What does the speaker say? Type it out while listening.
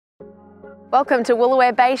Welcome to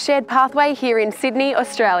Woolooware Bay Shared Pathway here in Sydney,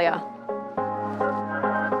 Australia.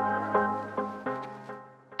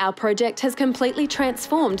 Our project has completely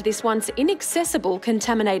transformed this once inaccessible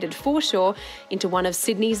contaminated foreshore into one of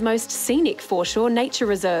Sydney's most scenic foreshore nature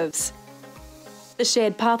reserves. The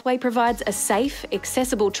shared pathway provides a safe,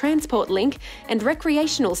 accessible transport link and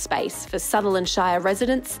recreational space for Sutherland Shire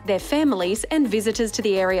residents, their families and visitors to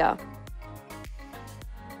the area.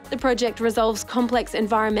 The project resolves complex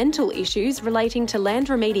environmental issues relating to land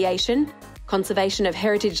remediation, conservation of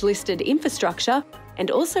heritage-listed infrastructure,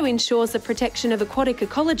 and also ensures the protection of aquatic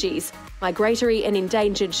ecologies, migratory and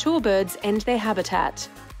endangered shorebirds and their habitat.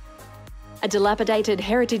 A dilapidated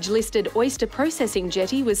heritage-listed oyster processing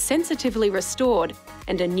jetty was sensitively restored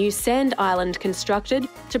and a new sand island constructed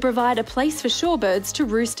to provide a place for shorebirds to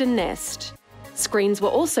roost and nest. Screens were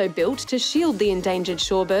also built to shield the endangered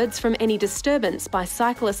shorebirds from any disturbance by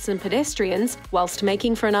cyclists and pedestrians, whilst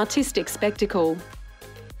making for an artistic spectacle.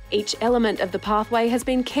 Each element of the pathway has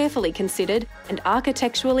been carefully considered and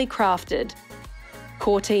architecturally crafted.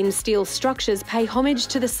 Cortine steel structures pay homage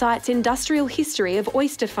to the site's industrial history of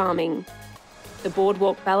oyster farming. The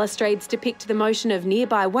boardwalk balustrades depict the motion of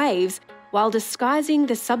nearby waves while disguising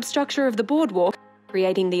the substructure of the boardwalk,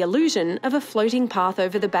 creating the illusion of a floating path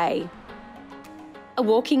over the bay. A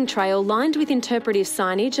walking trail lined with interpretive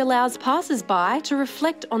signage allows passers-by to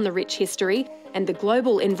reflect on the rich history and the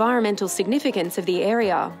global environmental significance of the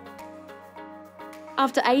area.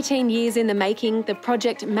 After 18 years in the making, the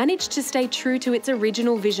project managed to stay true to its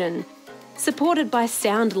original vision. Supported by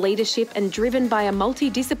sound leadership and driven by a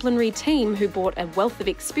multidisciplinary team who brought a wealth of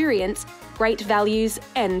experience, great values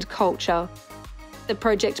and culture. The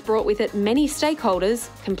project brought with it many stakeholders,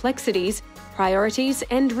 complexities, priorities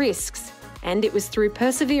and risks. And it was through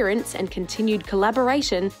perseverance and continued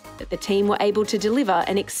collaboration that the team were able to deliver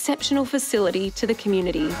an exceptional facility to the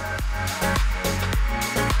community.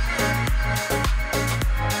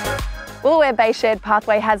 Woolooware Bay Shared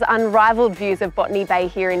Pathway has unrivalled views of Botany Bay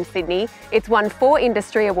here in Sydney. It's won 4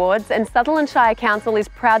 industry awards and Sutherland Shire Council is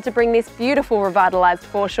proud to bring this beautiful revitalised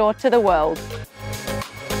foreshore to the world.